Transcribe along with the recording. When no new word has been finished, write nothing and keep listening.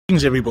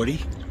Everybody,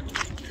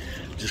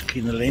 just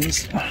clean the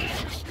lens. I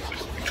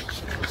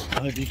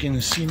hope you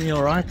can see me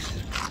all right.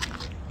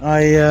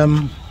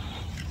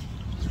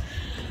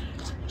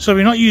 So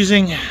we're not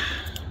using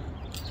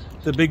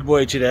the big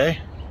boy today.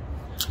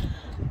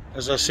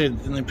 As I said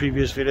in the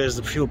previous videos,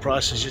 the fuel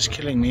price is just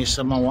killing me,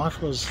 so my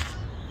wife was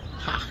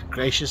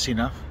gracious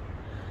enough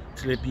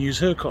to let me use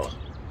her car.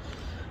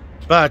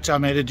 But I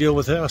made a deal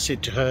with her. I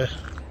said to her,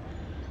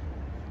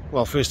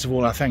 well, first of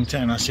all, I thanked her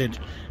and I said,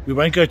 we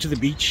won't go to the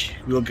beach,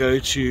 we'll go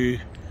to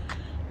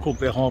Kalk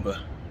Bay Harbour.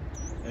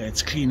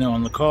 It's cleaner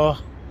on the car.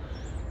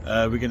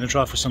 We're going to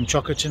try for some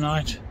chokka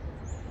tonight.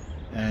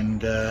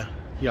 And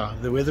yeah,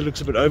 the weather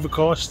looks a bit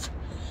overcast.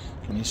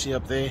 Can you see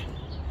up there?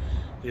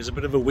 There's a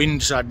bit of a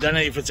wind, so I don't know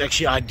if it's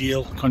actually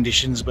ideal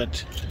conditions,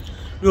 but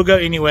we'll go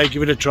anyway,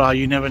 give it a try.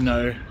 You never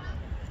know.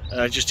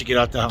 Just to get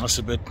out the house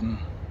a bit and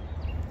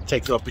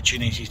take the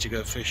opportunity to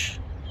go fish.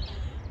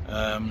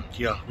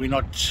 Yeah, we're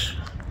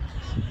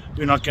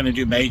not going to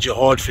do major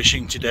hard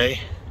fishing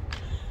today.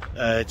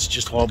 It's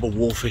just harbour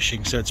wall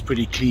fishing, so it's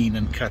pretty clean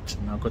and cut.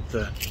 And I've got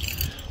the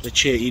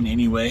chair in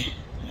anyway.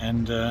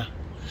 And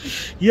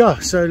yeah,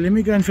 so let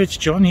me go and fetch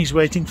John. He's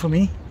waiting for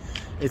me.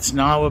 It's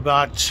now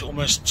about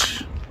almost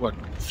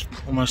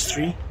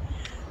 3.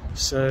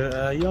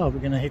 So yeah, we're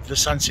going to head to the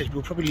sunset.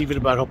 We'll probably leave it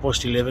about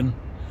 11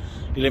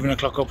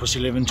 o'clock,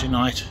 11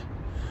 tonight.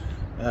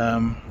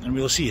 And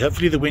we'll see.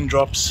 Hopefully the wind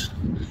drops,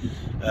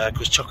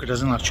 because chokka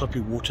doesn't like choppy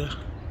water.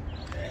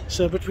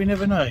 So, but we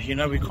never know. You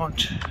know, we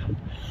can't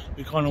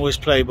always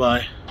play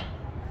by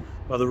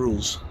the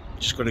rules.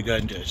 Just got to go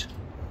and do it.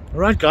 All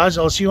right, guys.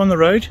 I'll see you on the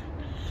road,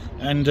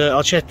 and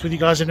I'll chat with you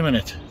guys in a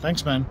minute.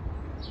 Thanks, man.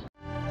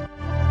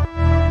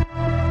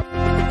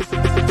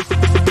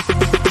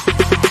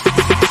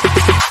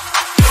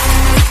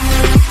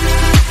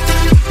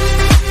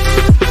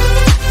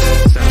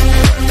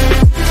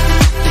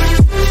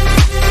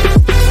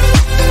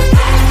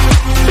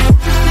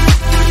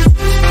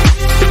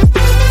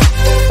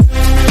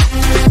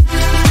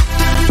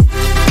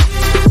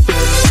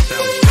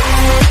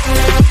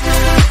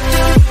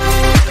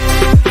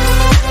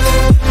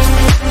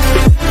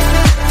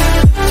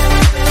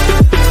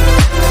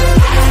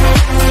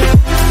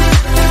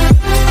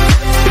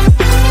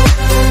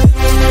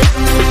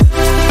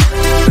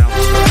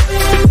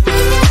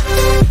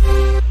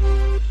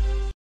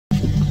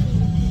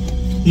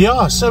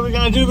 Yeah, so we're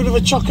going to do a bit of a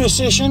chokka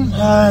session.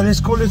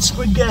 Let's call it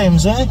Squid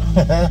games, eh?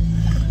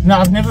 No,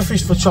 I've never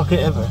fished for chokka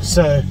ever.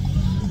 So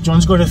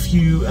John's got a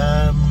few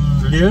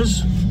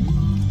lures,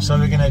 so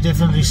we're going to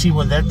definitely see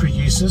what that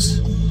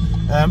produces.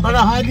 But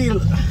I highly,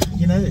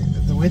 you know,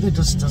 the weather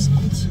just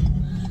doesn't.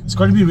 It's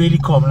got to be really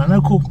calm. And I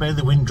know Kalk Bay,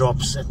 the wind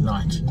drops at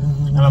night,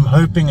 and I'm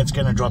hoping it's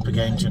going to drop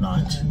again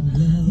tonight.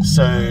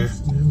 So,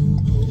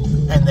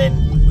 and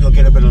then we'll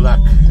get a bit of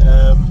luck.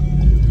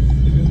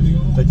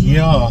 But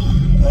yeah.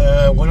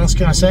 What else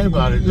can I say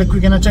about it? Look, we're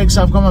going to take,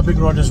 so I've got my big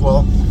rod as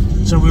well,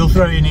 so we'll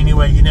throw in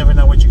anyway. You never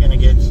know what you're going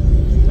to get.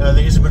 There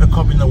is a bit of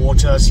cob in the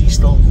water, I see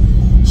still.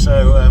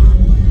 So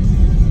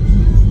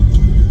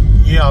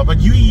yeah,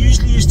 but you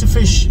usually used to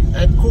fish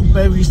at Kalk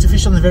Bay. We used to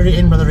fish on the very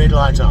end by the red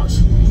lighthouse,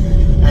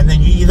 and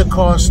then you either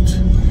cast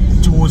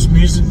towards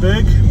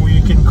Muizenberg or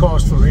you can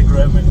cast for Red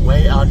Roman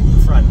way out in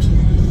front.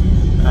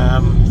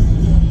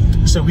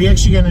 So we're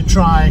actually going to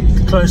try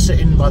closer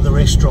in by the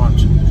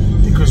restaurant,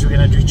 because we're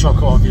going to do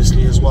chokka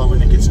obviously as well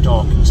when it gets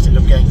dark. Instead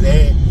of going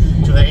there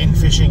to the end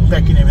fishing,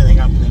 packing everything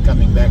up and then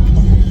coming back,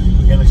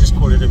 we're going to just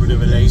call it a bit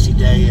of a lazy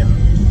day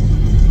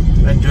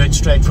and do it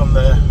straight from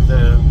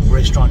the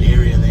restaurant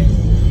area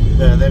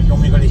there. They've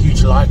normally got a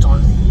huge light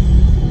on,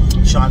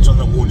 shines on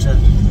the water,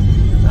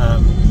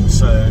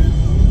 so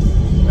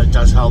that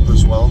does help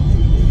as well.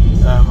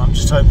 I'm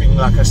just hoping,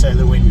 like I say,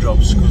 the wind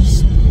drops,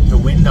 because the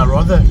wind,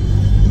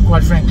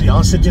 quite frankly,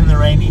 I'll sit in the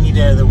rain any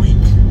day of the week.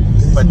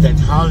 But that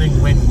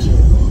howling wind,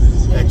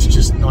 that's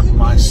just not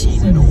my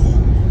scene at all.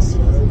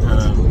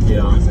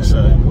 Yeah,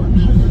 so.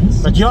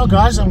 But yeah,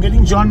 guys, I'm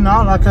getting John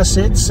now, like I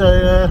said,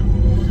 so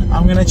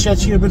I'm going to chat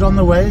to you a bit on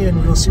the way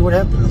and we'll see what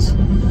happens.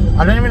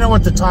 I don't even know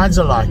what the tides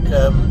are like.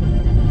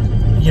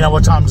 You know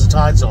what times the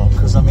tides are,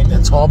 because I mean,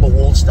 it's harbour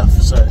wall stuff,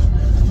 so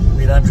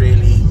we don't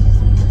really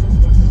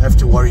have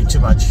to worry too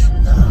much.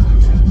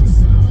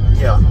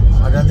 Yeah,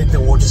 I don't think the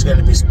water's going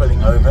to be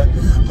spilling over,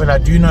 but I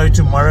do know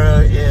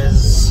tomorrow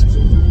there's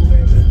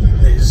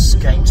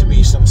going to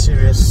be some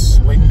serious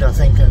wind, I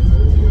think.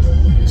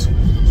 And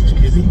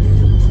excuse me.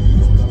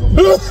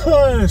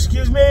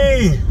 Excuse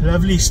me.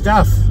 Lovely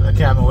stuff.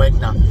 Okay, I'm awake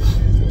now.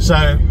 So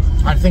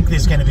I think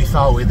there's going to be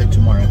foul weather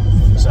tomorrow.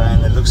 So,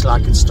 and it looks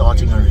like it's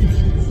starting already,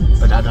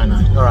 but I don't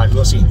know. All right,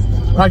 we'll see.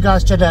 All right,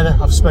 guys, chat later.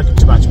 I've spoken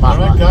too much. Bye. All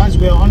right, guys,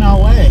 we're on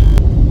our way.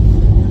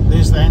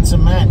 There's the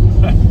handsome man.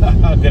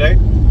 G'day.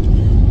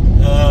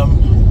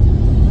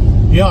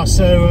 Yeah,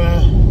 so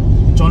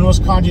John was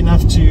kind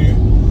enough to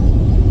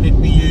let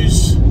me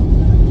use,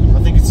 I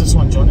think it's this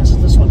one, John, is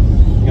it this one?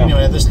 Yeah.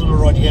 Anyway, this little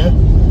rod here,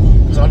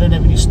 because I don't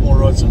have any small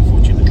rods,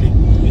 unfortunately.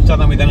 You tell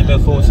them we're going to go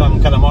for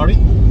some calamari?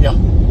 Yeah.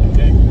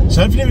 Okay.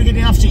 So hopefully we get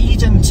enough to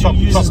eat and to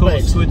use as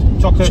bait. Squid,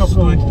 chokka,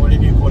 squid,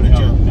 whatever you call it.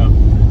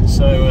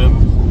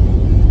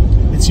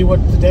 let's see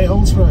what the day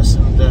holds for us.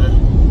 And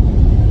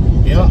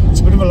yeah, it's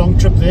a bit of a long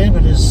trip there,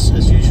 but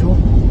as usual,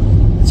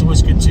 it's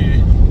always good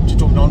to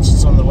talk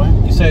nonsense on the way.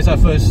 You say it's our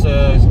first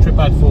trip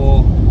out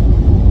for...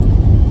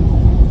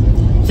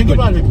 Think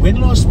about it, when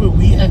last were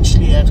we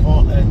actually at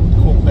Kalk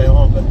Bay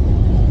Harbour?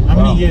 How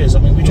many years? I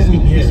mean, we're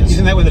talking years.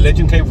 Isn't that where the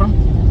legend came from?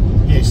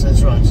 Yes,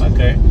 that's right.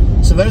 Okay.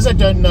 So those that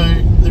don't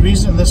know, the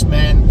reason this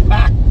man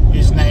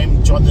is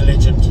named John the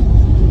Legend,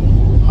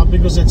 how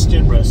big was that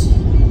stern breast?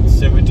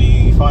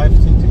 75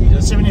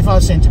 centimeters.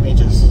 75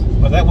 centimeters.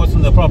 But that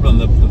wasn't the problem.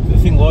 The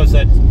thing was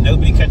that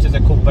nobody catches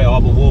at Kalk Bay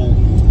Harbour wall.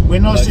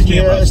 When last did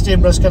you hear a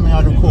stern breast coming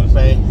out of Kalk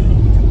Bay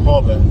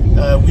Harbour?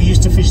 We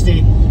used to fish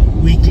there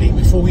weekly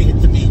before we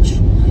hit the beach.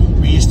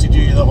 We used to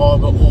do the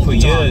harbour all the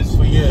time.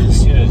 For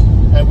years.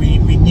 And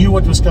we knew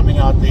what was coming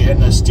out there.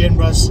 And a stern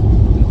breast,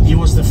 he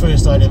was the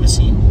first I'd ever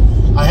seen.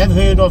 I have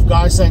heard of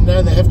guys saying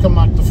no, they have come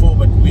out before,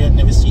 but we had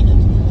never seen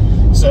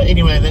it. So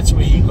anyway, that's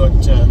where he got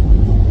the.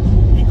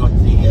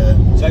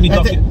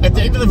 At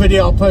the end of the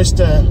video, I'll post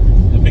a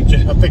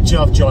picture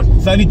of John.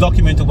 It's the only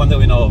documented one that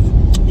we know of.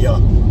 Yeah,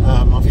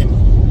 of him.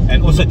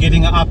 And also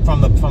getting it up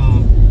from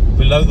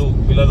below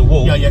the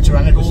wall. Yeah, you had to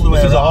run it all the way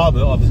around. This is a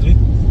harbour, obviously.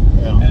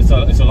 Yeah.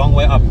 And it's a long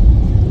way up.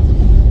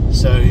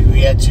 So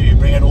we had to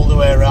bring it all the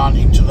way around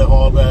into the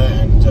harbour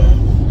and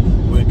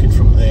work it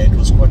from there. It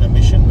was quite a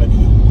mission, but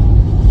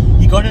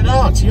he got it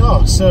out.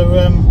 Yeah. So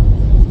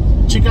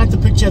check out the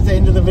picture at the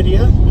end of the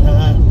video.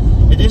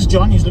 It is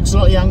John. He looks a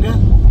lot younger.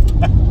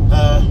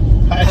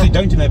 I actually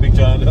don't in that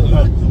picture. I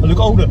look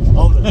older.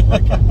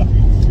 Okay.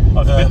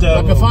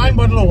 Like a fine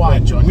bottle of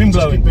wine, John. Wind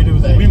blowing.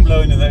 Wind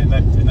blowing in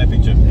that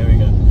picture. There we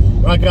go.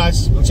 Right,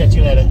 guys. We'll chat to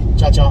you later.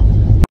 Ciao, ciao.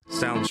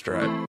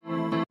 Soundstripe.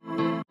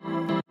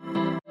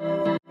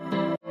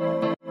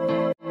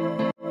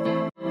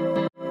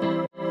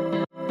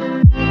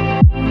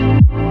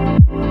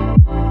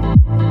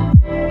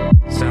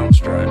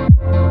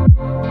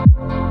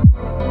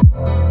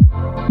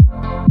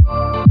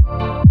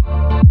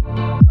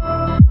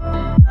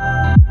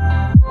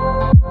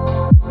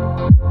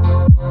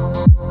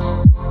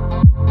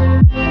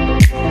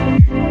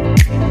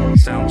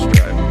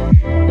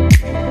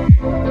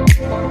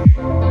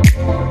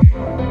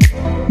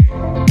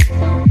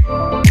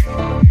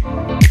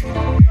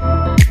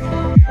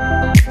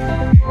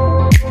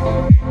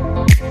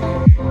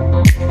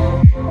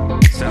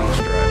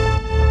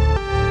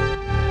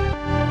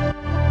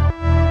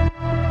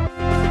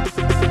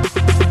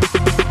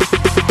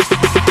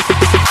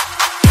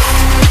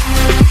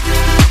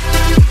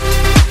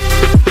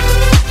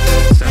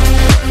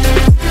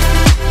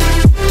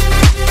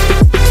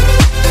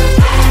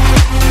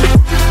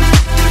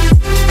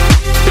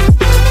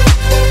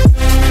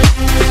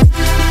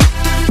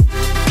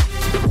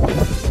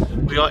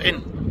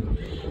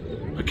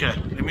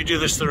 Do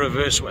this the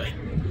reverse way.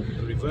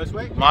 The reverse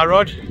way? My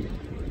rod,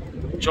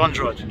 John's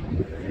rod.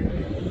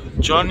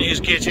 John is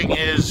getting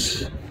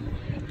his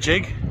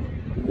jig.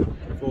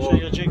 Show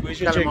your jig. Where's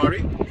your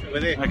calamari? jig? Over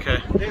there. Okay.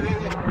 There.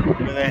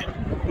 Over there.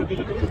 Look.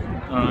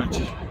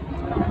 Alright.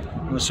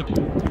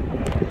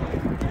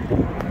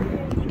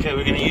 Okay,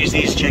 we're going to use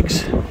these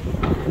jigs.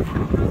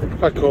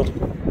 Quite cool.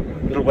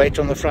 Little weight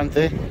on the front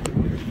there.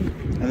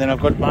 And then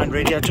I've got mine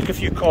ready. I took a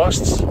few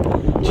casts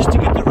just to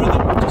get the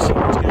rhythm to see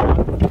what's going on.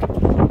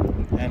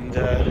 And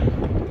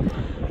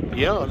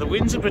yeah, the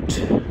wind's a bit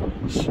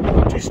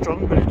not too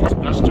strong, but it is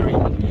blustery.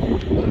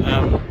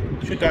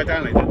 Should die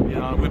down later.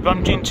 Yeah, we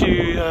bumped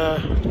into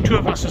two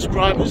of our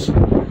subscribers,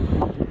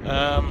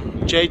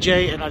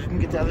 JJ, and I didn't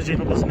get the other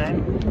gentleman's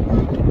name.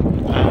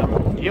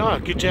 Yeah,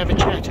 good to have a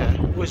chat.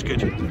 Always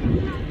good.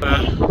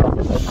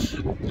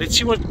 Let's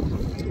see what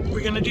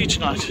we're going to do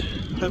tonight.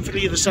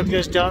 Hopefully the sun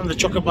goes down, the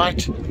chokka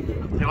bite.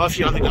 There are a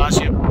few other guys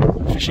here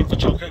fishing for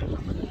chokka.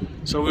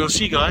 So we'll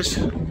see, guys.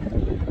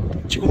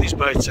 Check all these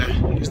boats,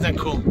 Isn't that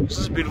cool? This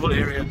is a beautiful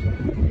area.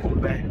 Kalk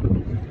Bay.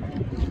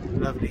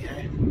 Lovely,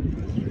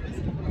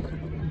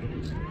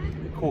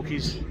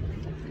 Kalkies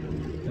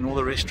and all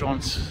the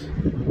restaurants.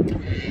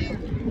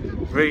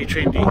 Very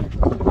trendy.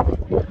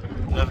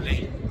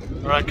 Lovely.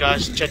 Alright,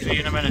 guys, chat to you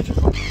in a minute.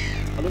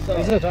 Hello, sir.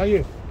 Is it? Are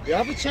you? You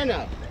have a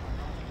channel?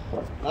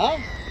 Huh?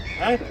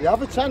 You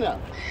have a channel?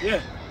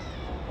 Yeah.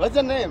 What's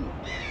the name?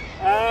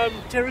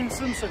 Terence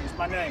Simpson's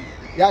my name.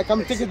 Yeah,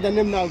 come take it the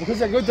name now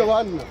because I got the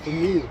one for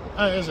me.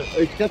 Oh, is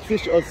it?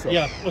 Catfish also.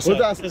 Yeah. What's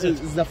that? Is it?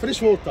 It's the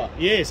fresh water.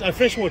 Yes,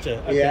 fresh water.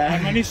 Okay. Yeah.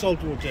 I'm only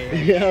salt water.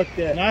 Yeah,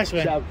 okay. Nice,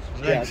 man. Sharp.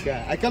 Yeah,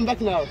 okay. I come back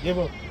now. Yeah,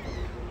 well.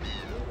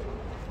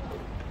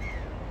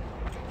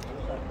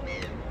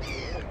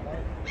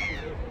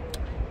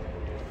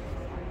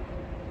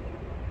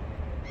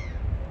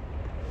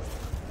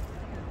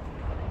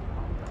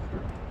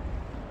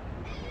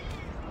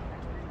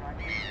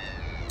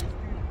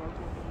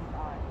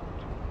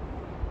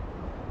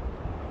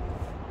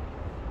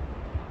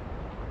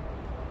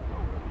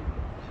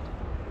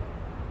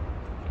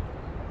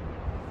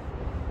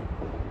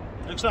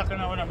 Looks like I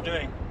know what I'm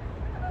doing,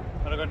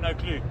 but I've got no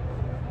clue.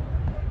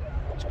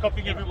 Just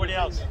copying everybody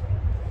else.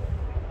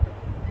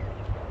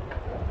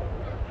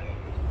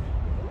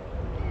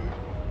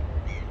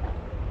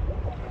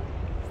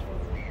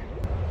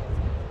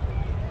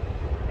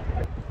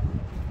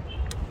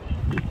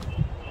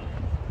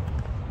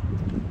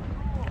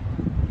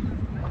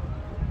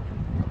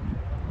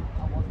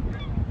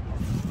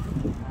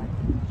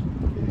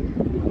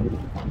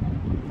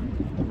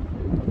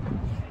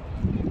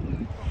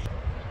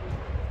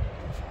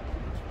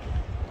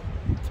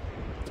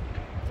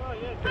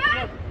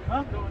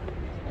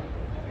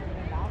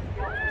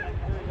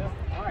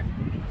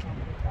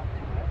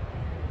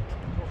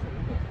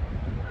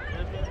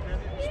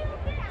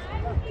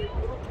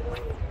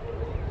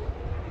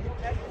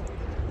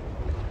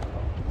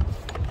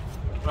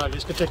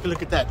 Alright, let's go take a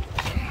look at that.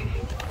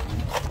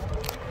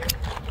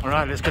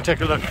 Alright, let's go take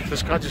a look.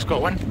 This guy just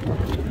got one.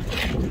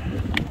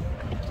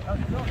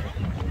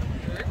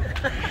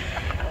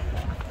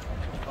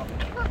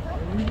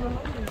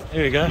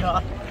 There we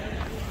go.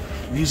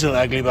 These are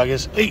ugly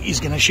buggers. Hey, he's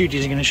gonna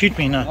shoot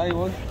me now. No, he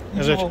won't.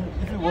 Is it?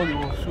 If he will, he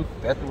will shoot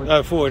that way.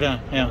 Oh, forward,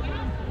 yeah.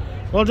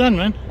 Well done,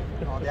 man.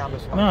 No, the other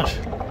side. Nice.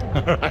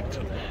 Alright.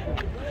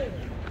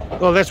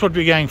 Well, that's what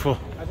we're going for.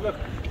 Have a look.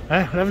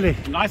 Eh, lovely.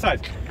 Nice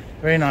size.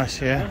 Very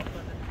nice, yeah.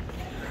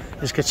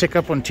 Let's go check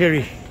up on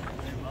Terry.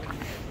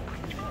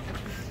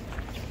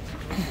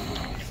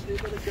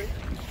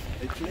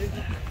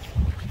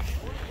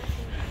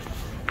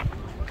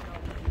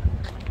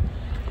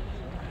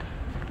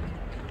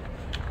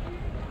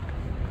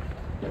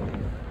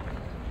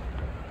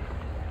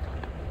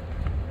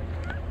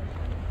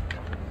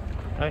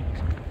 Hey.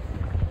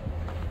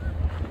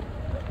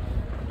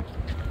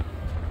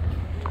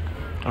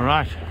 All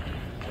right.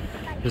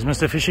 Here's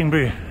Mr. Fishing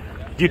Brew.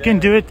 You can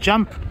do it.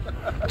 Jump.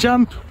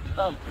 Jump.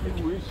 All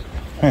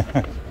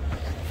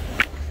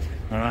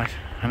right.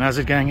 And how's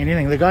it going?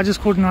 Anything? The guy just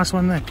caught a nice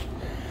one there.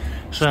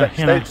 So,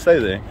 Stay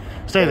there.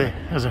 Stay there.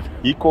 Is it?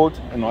 He caught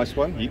a nice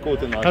one. He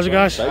caught a nice How's it, one.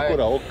 guys? They caught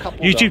a whole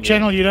couple. YouTube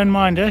channel, you don't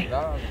mind, eh?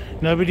 No.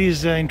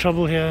 Nobody's in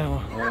trouble here.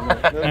 Or...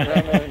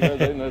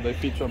 No, they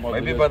feature on my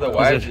Maybe videos. by the Is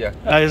wires, it? yeah.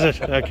 Oh, is it?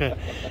 Okay.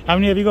 How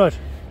many have you got?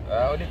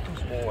 Only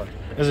 2 small ones.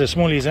 Is it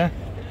smallies, eh?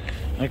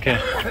 Okay.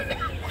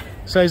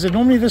 So is it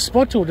normally this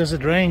spot or does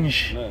it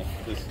range? No,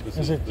 this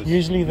Is it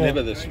usually the...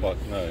 never this spot.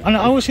 No. I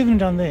always see them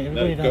down there.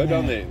 No, Everybody go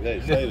down there.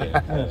 There, stay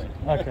there.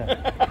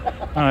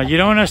 Okay. You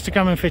don't want us to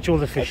come and fetch all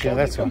the fish here,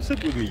 that's all. Come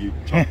sit with me, you.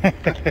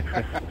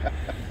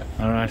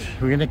 Alright,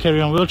 we're going to carry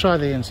on. We'll try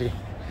there and see.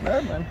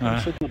 No, man.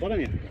 Alright. Sit on the bottom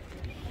here.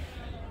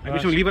 Maybe we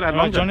should leave it at Right,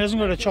 longer. John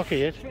hasn't got a chokka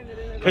yet.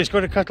 But he's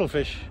got a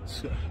cuttlefish.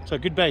 So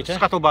good bait, eh?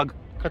 Scuttlebug.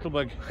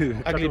 Cuttlebug.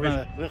 Ugly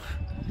mother.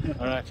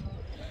 Alright.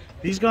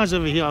 These guys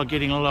over here are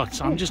getting a lot,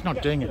 so I'm just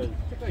not doing it.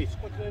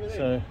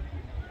 So,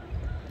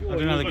 I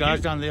don't know, the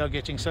guys down there are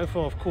getting so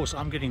far, of course,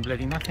 I'm getting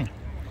bloody nothing.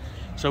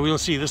 So we'll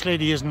see. This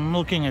lady is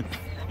milking it,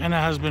 and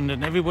her husband,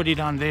 and everybody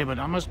down there, but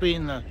I must be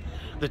in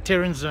the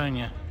Terrence zone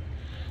here.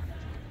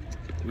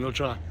 We'll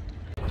try.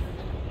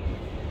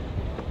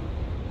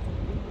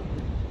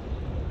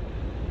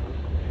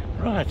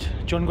 Right,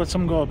 John got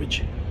some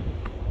garbage.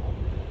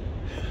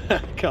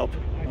 Kelp.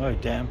 Oh,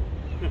 damn.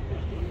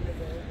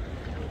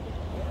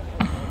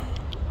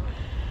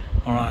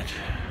 Alright.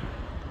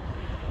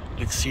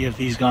 Let's see if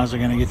these guys are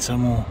going to get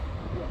some more.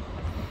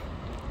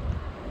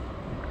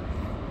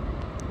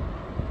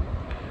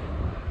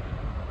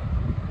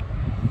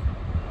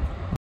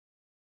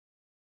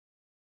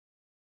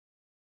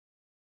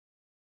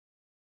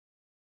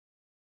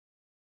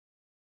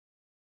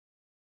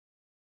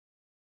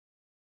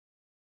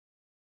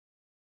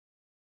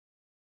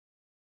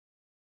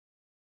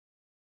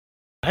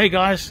 Hey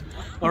guys,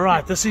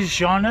 alright, this is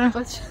Shana.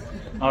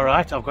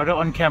 Alright, I've got her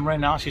on camera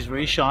now. She's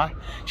very shy.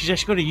 She's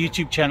actually got a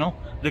YouTube channel.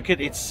 Look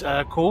at it's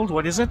called,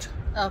 what is it?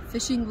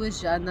 Fishing with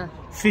Jana.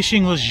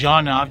 Fishing with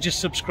Jana. I've just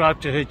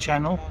subscribed to her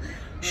channel.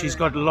 She's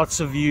got lots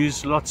of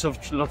views, lots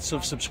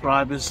of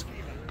subscribers.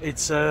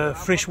 It's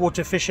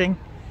freshwater fishing.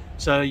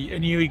 So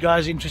any of you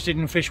guys interested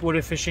in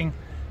freshwater fishing,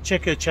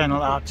 check her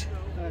channel out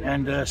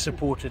and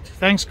support it.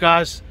 Thanks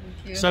guys.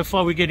 So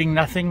far we're getting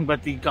nothing,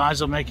 but the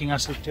guys are making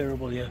us look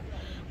terrible here.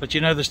 But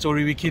you know the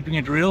story, we're keeping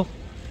it real.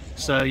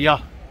 So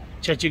yeah,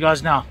 chat you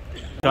guys now.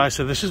 Guys,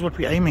 so this is what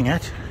we're aiming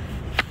at.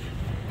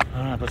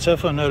 Alright, but so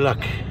far no luck.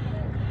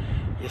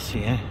 Let's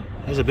see, eh?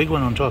 There's a big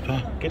one on top,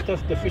 eh? Get the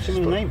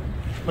fisherman's name.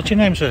 What's your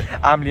name, sir?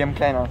 I'm Liam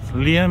Kleinhans.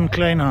 Liam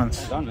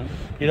Kleinhans. Done, eh?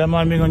 You don't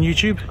mind being on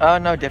YouTube?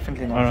 No,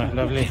 definitely not. Alright,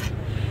 lovely.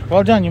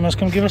 Well done, you must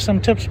come give us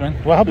some tips, man.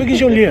 Well, how big is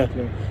your lure?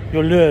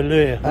 Your lure,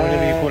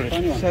 whatever you call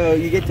it. So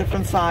you get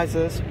different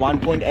sizes,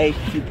 1.8,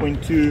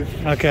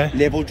 2.2, Okay.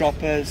 level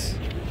droppers,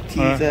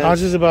 teasers.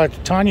 Ours is about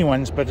tiny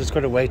ones, but it's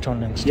got a weight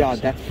on and stuff. Yeah,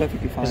 so- that's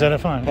perfectly fine. Is that a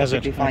fine? Is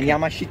it? Perfectly fine. Okay.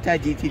 Yamashita,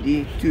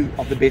 GTD, 2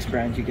 of the best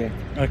brands you get.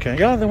 Okay,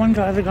 yeah, the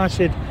other guy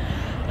said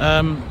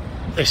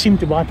they seem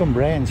to buy from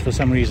brands for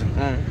some reason.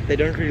 They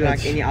don't really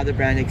like any other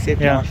brand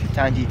except Yeah. Yamashita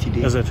and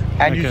GTD. Is it?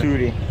 And Okay.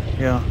 Uzuri.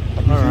 Yeah.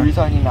 But Uzuri's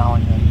only now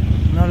and then.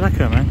 No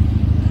lacquer, man.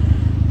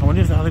 I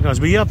wonder if the other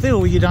guys, were you up there or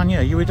were you down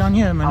here? You were down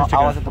here a minute ago.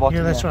 I was at the bottom.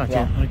 Yeah, that's there, right,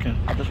 yeah. yeah, okay.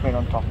 I just went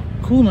on top.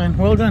 Cool, man,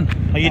 well done.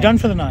 Are you done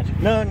for the night?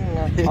 No.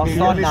 I'll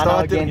start now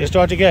again. You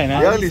start again,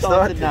 I eh? only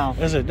started now.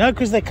 Is it? No,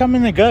 because they come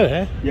and they go,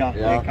 eh?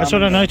 Yeah. That's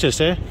what I noticed,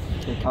 eh?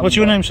 What's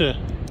your name, sir?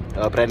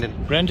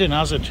 Brandon. Brendan,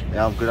 how's it?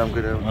 Yeah, I'm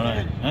good.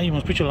 Alright. Now you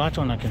must put your light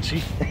on, I can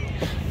see.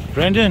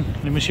 Brendan,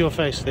 let me see your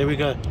face. There we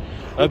go.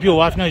 I hope your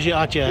wife knows you're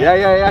out here.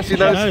 Yeah, she She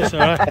knows,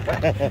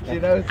 alright. She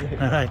knows.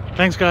 Alright.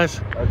 Thanks, guys.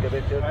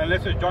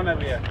 Let's do John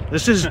over here.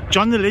 This is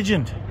John the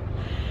Legend.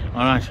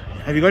 Alright.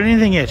 Have you got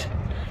anything yet?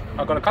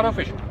 I've got a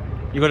cuttlefish.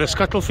 You got a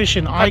scuttlefish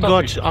and I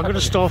got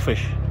a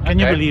starfish. Can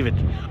you Okay. believe it?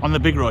 On the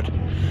big rod.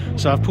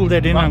 So I've pulled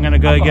that in. I'm going to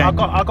go again.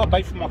 I got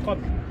bait for my cod.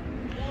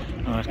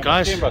 Alright,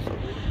 guys.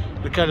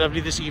 Look how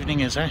lovely this evening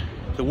is, eh?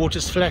 The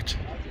water's flat.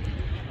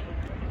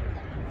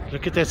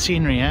 Look at that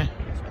scenery, eh?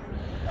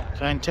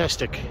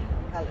 Fantastic.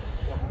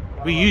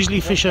 We usually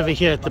fish over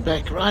here at the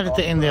back, right at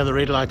the end there, the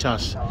red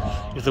lighthouse.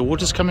 If the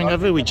water's coming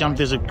over, we jump.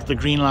 There's the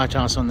green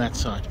lighthouse on that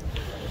side,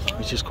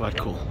 which is quite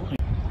cool.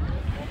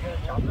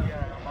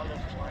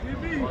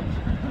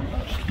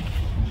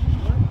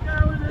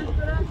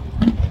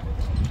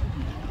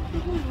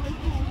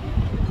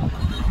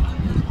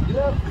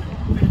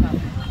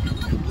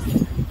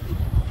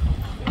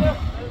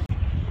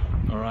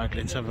 Alright,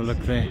 let's have a look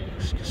there.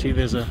 See,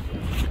 there's a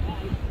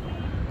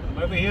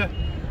Over here.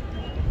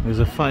 There's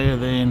a fire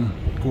there in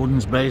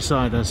Gordon's Bay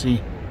side, I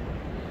see,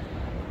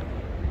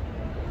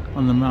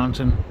 on the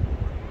mountain.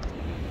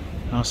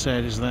 How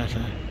sad is that,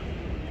 eh?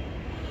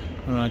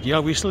 Alright, yeah,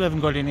 we still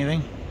haven't got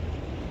anything.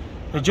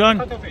 Hey John?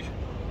 Cuttlefish.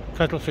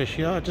 Cuttlefish,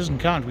 yeah, it doesn't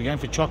count, we're going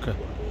for chokka.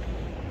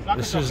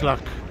 This is like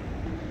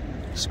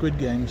Squid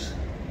games.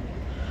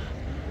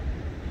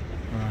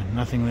 Alright,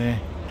 nothing there.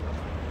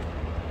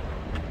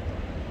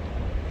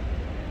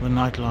 The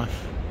nightlife.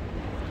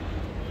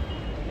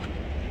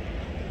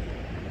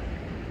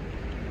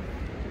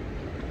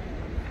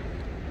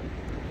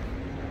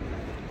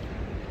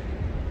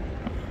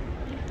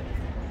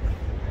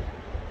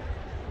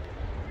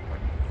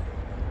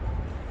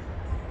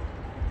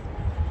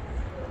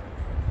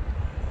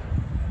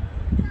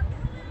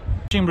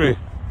 Fishing brew.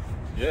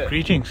 Yeah.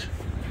 Greetings.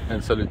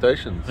 And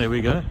salutations. There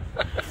we go.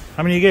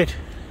 How many you get?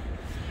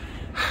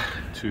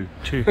 2.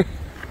 Two.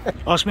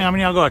 Ask me how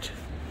many I got.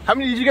 How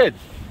many did you get?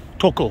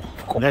 Toko.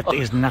 That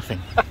is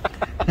nothing.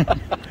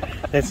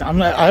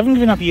 I haven't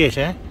given up yet,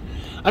 eh?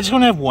 I just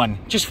want to have one,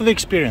 just for the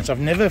experience. I've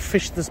never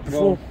fished this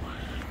before,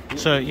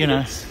 so you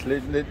know.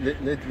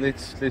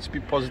 Let's be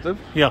positive.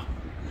 Yeah.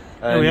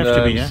 And we have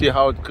to be, yeah. see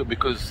how it could,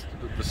 because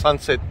the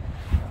sunset,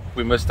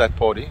 we missed that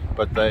party,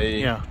 but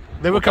they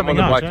they were will come coming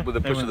on the out bite eh? with the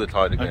They push were. of the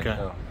tide again. Okay,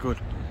 Yeah.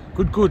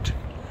 good.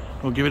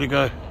 We'll give it a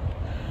go.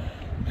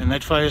 And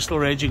that fire's still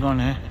raging on,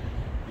 eh?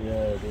 Yeah,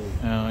 it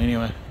is.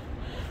 Anyway,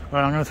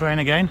 right, I'm gonna throw in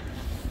again.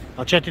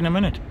 I'll chat in a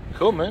minute.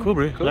 Cool, man. Cool,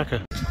 bro. Cool.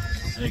 Lekker.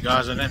 Hey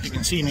guys, I don't know if you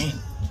can see me.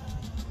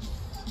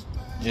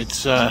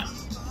 It's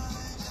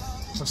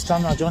what's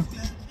time now, John?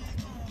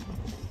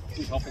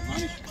 It's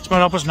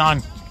about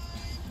 9:30.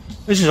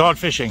 This is hard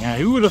fishing, eh?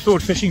 Who would have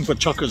thought fishing for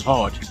chokka's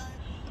hard?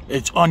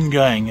 It's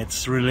ongoing,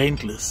 it's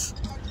relentless.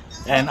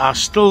 And I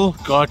still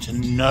got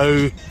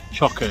no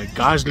chokka.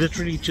 Guys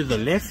literally to the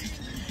left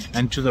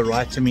and to the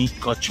right to me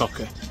got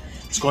chokka.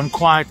 It's gone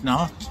quiet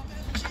now,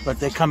 but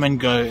they come and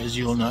go, as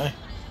you'll know.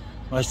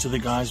 Most of the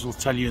guys will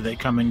tell you they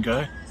come and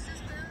go.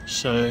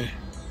 So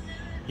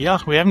yeah,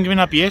 we haven't given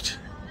up yet.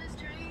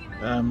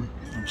 I'm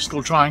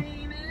still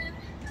trying.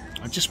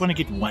 I just want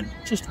to get one,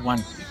 just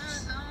one.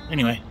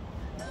 Anyway,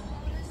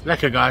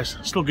 lekker guys,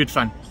 still good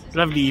fun.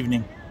 Lovely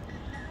evening.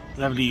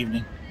 Lovely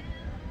evening.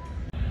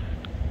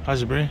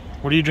 How's it, bro?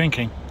 What are you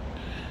drinking?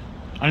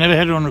 I never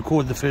had it on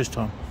record the first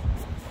time.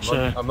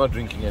 So I'm not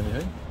drinking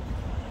anything.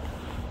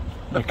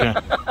 okay.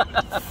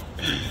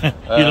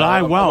 You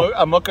lie well.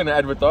 I'm not going to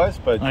advertise,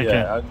 but Okay.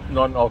 yeah,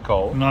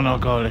 non-alcohol.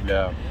 Non-alcoholic.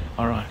 Yeah.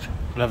 Alright,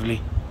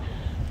 lovely.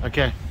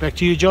 Okay, back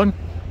to you, John.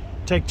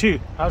 Take 2.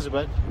 How's it,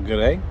 bud? Good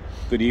day.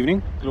 Good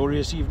evening.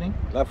 Glorious evening.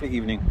 Lovely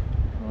evening.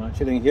 Alright.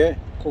 Sitting here,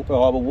 Kalk Bay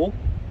Harbour wall.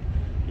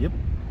 Yep.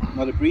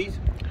 Not a breeze.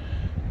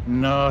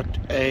 Not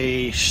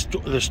a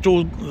the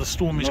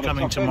storm is Not a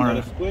coming chokka, tomorrow.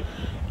 Not a squid.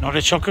 Not a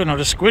chokka, not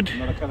a squid,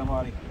 Not a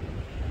calamari.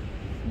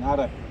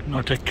 Nada.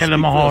 not a Speak for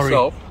calamari.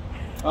 yourself.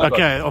 I got-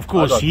 Okay, of I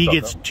course got he chokka.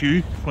 gets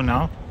 2 for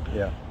now.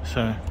 Yeah.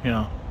 So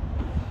yeah.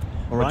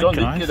 But Alright, John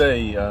guys. did get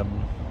a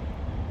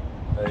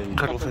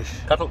Cuttlefish.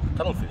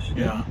 Cuttlefish.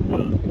 Yeah.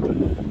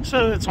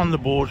 So it's on the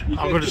board.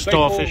 I've got a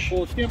starfish.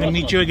 Then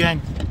meet you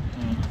again.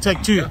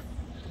 Take 2.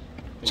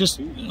 Just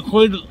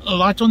hold a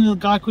light on the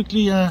guy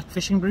quickly,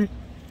 fishing brew.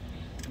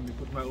 Let me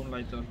put my own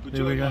light on.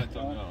 There we go.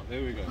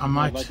 There we go. I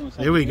might.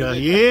 There we go.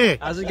 Yeah.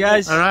 How's it,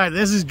 guys? Alright,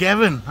 this is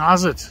Gavin.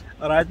 How's it?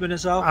 Alright, with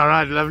yourself?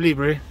 Alright, lovely,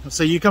 bro.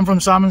 So you come from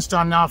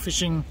Simonstown now,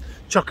 fishing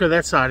chokka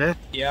that side, eh?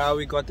 Yeah,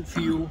 we got a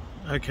few.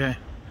 Okay.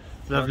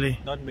 Lovely.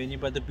 Not many,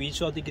 but the beach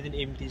started getting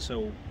empty,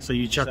 so So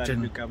you chucked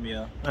decided to in. come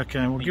here.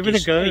 Okay, we'll give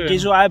it a go. And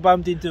guess who I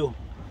bumped into?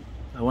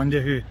 I wonder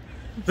who.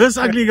 This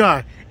ugly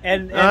guy.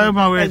 And Oh,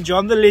 my word. and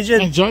John the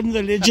Legend. And John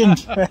the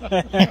Legend.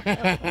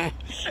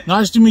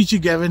 Nice to meet you,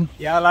 Gavin.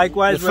 Yeah, The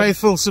likewise. man.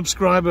 faithful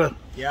subscriber.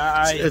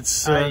 Yeah,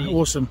 It's I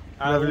awesome.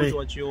 I always Lovely.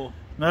 watch your.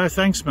 No,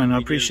 thanks, man. I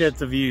appreciate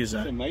the views.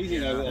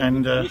 Amazing.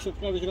 And, how many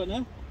subscribers you got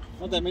now?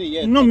 Not that many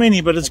yet. Not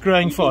many, but it's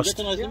growing fast.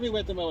 Recognize everywhere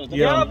at the moment.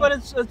 Yeah. Yeah, but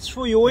it's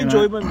for your You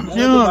know. enjoyment.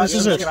 Yeah, All the this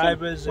is it.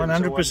 subscribers and so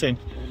on. 100%.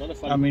 A lot of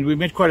fun. I mean, we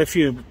met quite a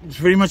few. It's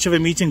very much of a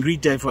meet and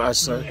greet day for us.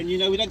 So. And you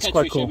know, we don't catch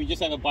quite fish cool. here, we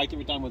just have a bite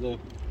every time with the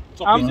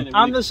top piece and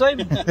I'm the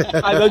everything.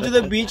 same. I go to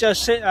the beach, I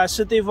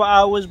sit there for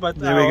hours, but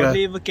There I we go.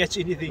 hardly ever catch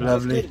anything.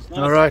 Lovely. It's nice.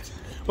 All right.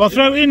 Well,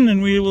 throw in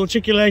and we will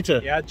check you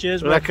later. Yeah,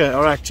 cheers, man. Lekker.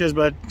 All right. Cheers,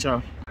 bud.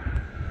 Ciao.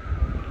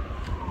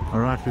 All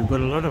right. We've got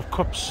a lot of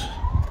cops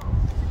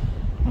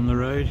on the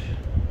road.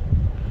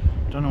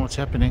 Don't know what's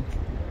happening.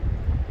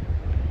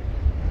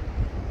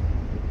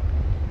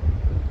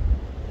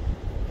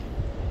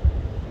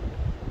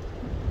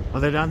 Are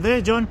they down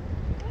there, John?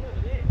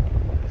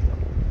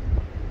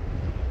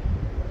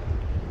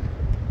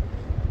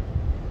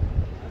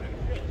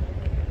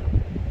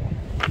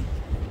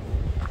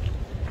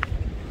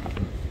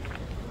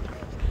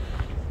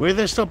 Where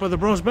they stop at the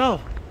Bros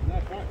Bell? No,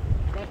 right.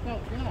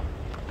 Yeah.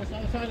 That's the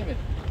other side of it.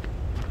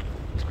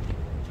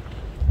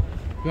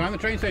 Behind the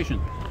train station.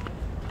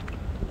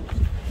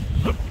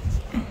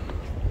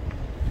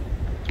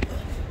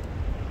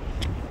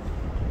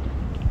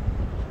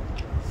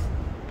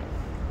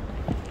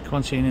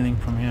 Can't see anything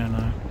from here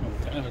now.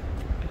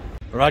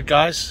 Right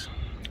guys,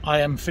 I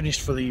am finished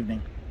for the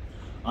evening.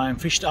 I am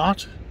fished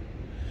out.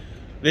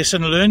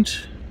 Lesson learned.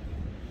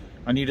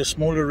 I need a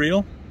smaller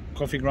reel,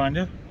 coffee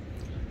grinder.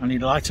 I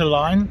need a lighter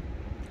line.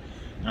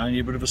 And I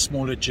need a bit of a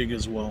smaller jig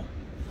as well.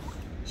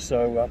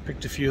 So I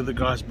picked a few of the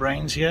guys'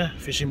 brains here.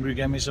 Fishing Brew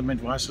gave me some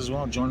advice as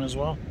well, John as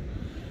well.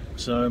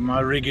 So my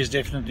rig is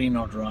definitely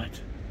not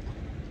right.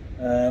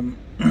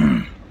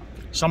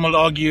 Some will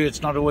argue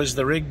it's not always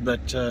the rig,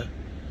 but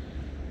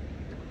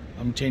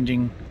I'm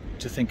tending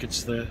to think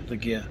it's the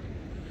gear.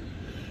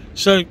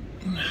 So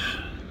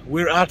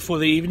we're out for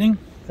the evening.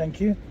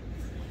 Thank you.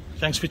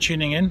 Thanks for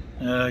tuning in.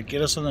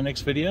 Get us on the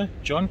next video.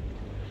 John,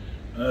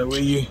 where are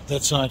you?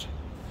 That side.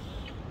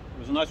 It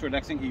was a nice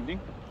relaxing evening.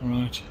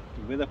 Alright.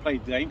 The weather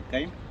played game.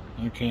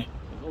 Okay. It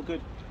was all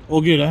good.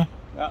 All good, huh?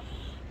 Yeah.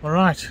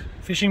 Alright.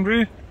 Fishing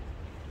Brew.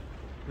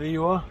 There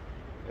you are.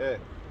 Yeah.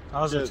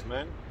 How's Cheers, it?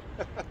 man.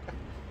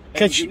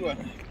 Catch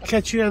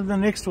you at the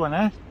next one,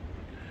 eh?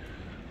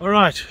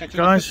 Alright,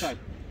 guys.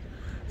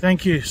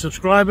 Thank you.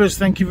 Subscribers,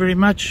 thank you very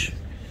much.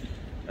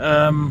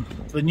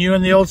 The new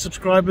and the old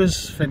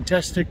subscribers,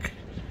 fantastic.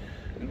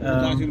 And all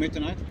the guys we met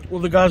tonight? All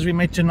the guys we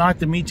met tonight,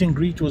 the meet and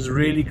greet was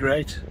really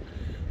great.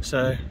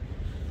 So,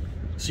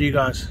 see you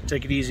guys.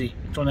 Take it easy.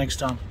 Till next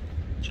time.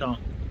 Ciao.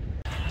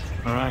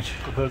 Alright.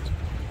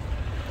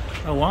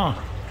 Oh wow.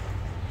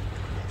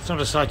 It's not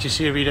a sight you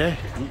see every day.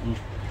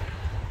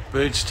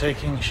 Birds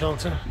taking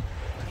shelter.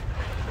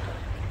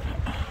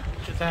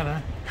 Look at that,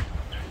 eh?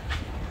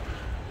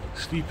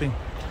 Sleeping.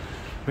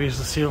 Where's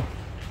the seal?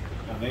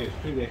 Down there, it's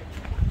pretty there.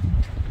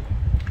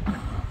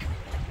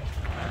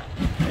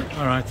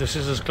 Alright, this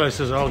is as close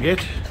as I'll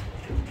get.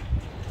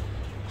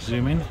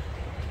 Zoom in.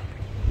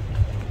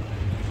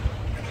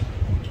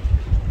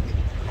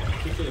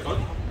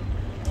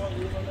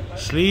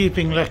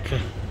 Sleeping lekker.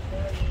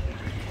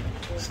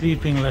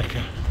 Sleeping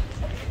lekker.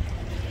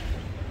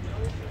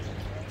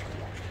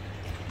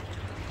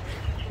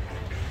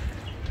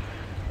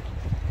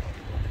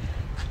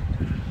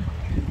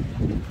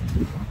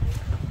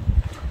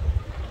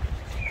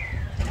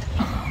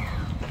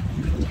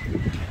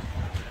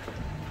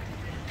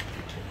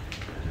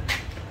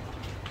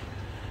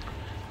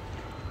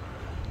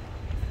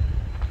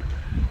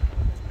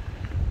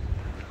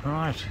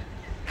 Right.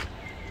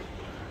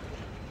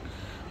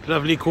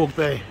 Lovely Kalk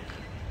Bay.